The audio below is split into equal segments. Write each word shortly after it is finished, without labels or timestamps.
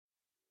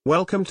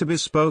Welcome to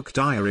Bespoke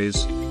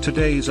Diaries.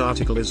 Today's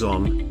article is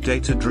on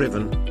Data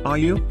Driven, Are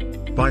You?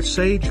 By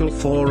Sajal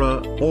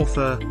Fora,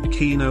 author,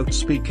 keynote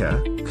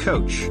speaker,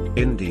 coach,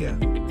 India.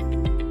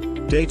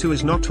 Data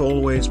is not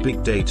always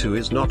big, data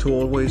is not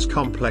always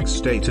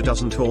complex, data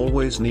doesn't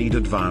always need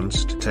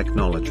advanced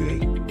technology.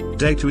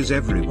 Data is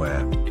everywhere.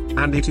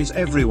 And it is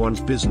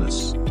everyone's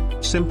business.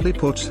 Simply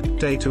put,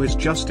 data is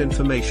just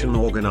information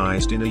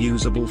organized in a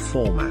usable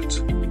format.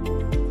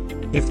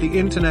 If the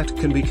internet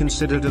can be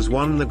considered as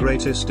one of the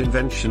greatest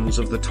inventions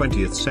of the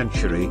 20th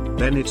century,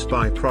 then its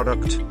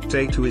byproduct,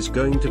 data, is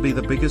going to be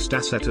the biggest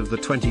asset of the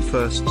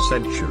 21st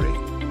century.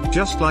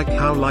 Just like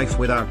how life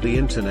without the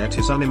internet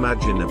is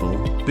unimaginable,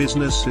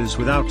 businesses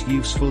without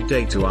useful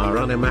data are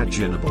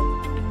unimaginable.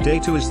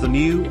 Data is the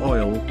new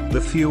oil, the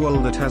fuel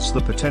that has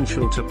the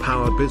potential to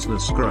power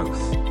business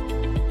growth.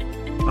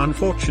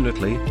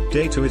 Unfortunately,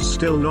 data is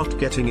still not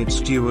getting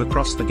its due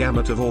across the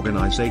gamut of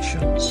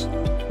organizations.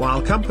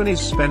 While companies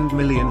spend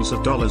millions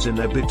of dollars in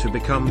their bid to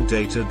become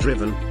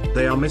data-driven,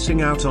 they are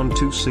missing out on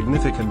two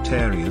significant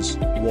areas.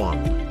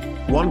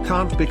 One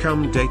can't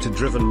become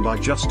data-driven by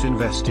just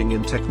investing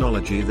in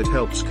technology that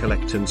helps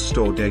collect and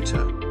store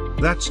data.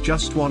 That's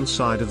just one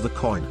side of the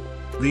coin.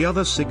 The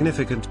other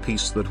significant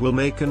piece that will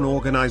make an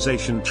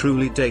organization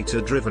truly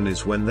data-driven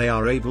is when they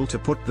are able to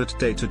put that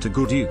data to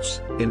good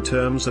use, in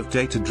terms of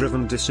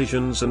data-driven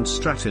decisions and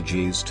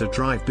strategies to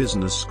drive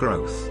business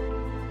growth.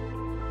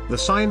 The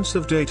science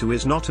of data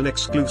is not an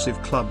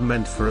exclusive club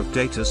meant for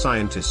data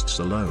scientists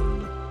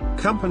alone.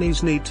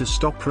 Companies need to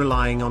stop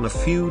relying on a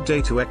few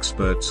data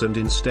experts and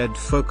instead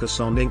focus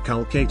on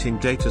inculcating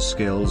data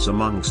skills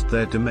amongst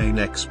their domain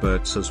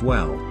experts as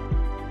well.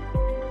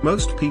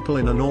 Most people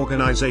in an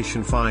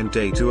organization find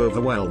data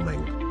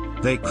overwhelming.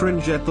 They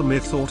cringe at the mere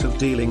thought of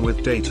dealing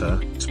with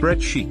data,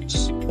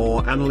 spreadsheets,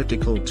 or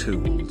analytical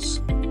tools.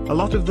 A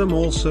lot of them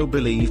also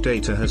believe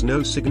data has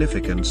no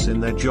significance in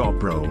their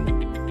job role.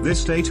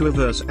 This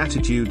data-averse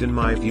attitude, in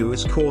my view,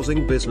 is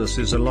causing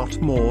businesses a lot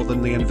more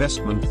than the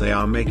investment they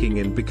are making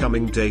in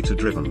becoming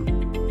data-driven.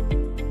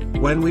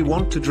 When we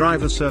want to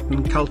drive a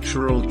certain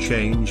cultural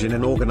change in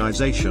an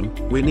organization,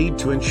 we need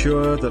to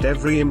ensure that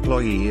every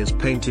employee is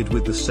painted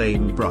with the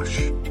same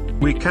brush.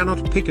 We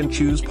cannot pick and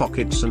choose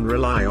pockets and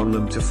rely on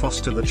them to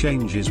foster the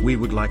changes we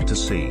would like to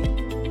see.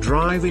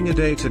 Driving a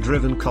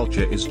data-driven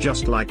culture is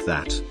just like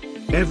that.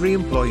 Every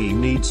employee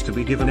needs to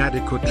be given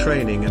adequate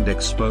training and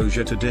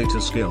exposure to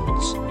data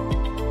skills.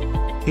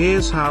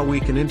 Here's how we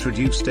can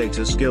introduce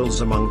data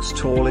skills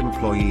amongst all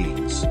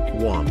employees.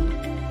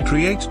 1.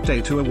 Create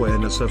data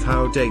awareness of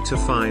how data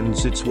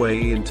finds its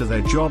way into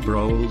their job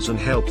roles and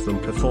help them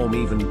perform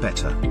even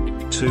better.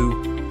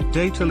 2.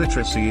 Data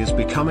literacy is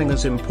becoming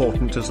as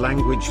important as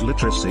language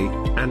literacy,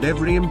 and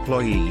every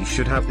employee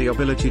should have the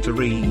ability to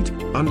read,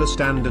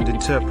 understand and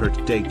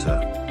interpret data.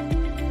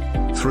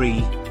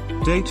 3.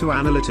 Data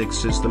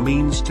analytics is the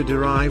means to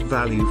derive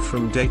value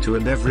from data,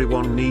 and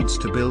everyone needs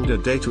to build a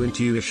data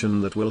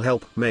intuition that will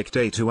help make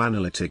data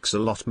analytics a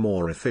lot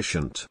more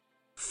efficient.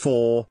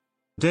 4.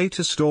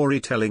 Data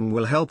storytelling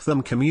will help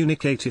them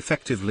communicate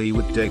effectively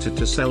with data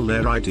to sell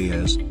their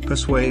ideas,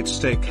 persuade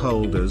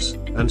stakeholders,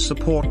 and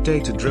support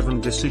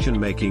data-driven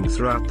decision-making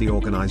throughout the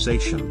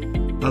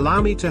organization.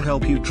 Allow me to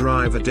help you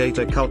drive a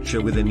data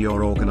culture within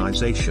your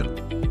organization.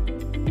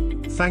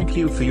 Thank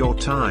you for your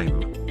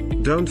time.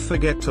 Don't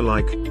forget to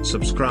like,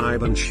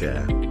 subscribe and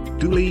share.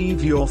 Do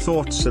leave your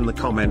thoughts in the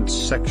comments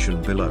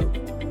section below.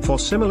 For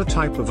similar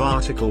type of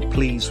article,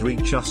 please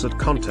reach us at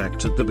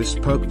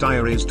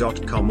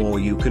contact@thebespokediaries.com, or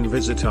you can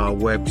visit our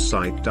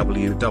website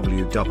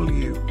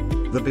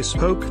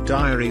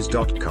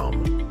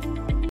www.thebespokediaries.com.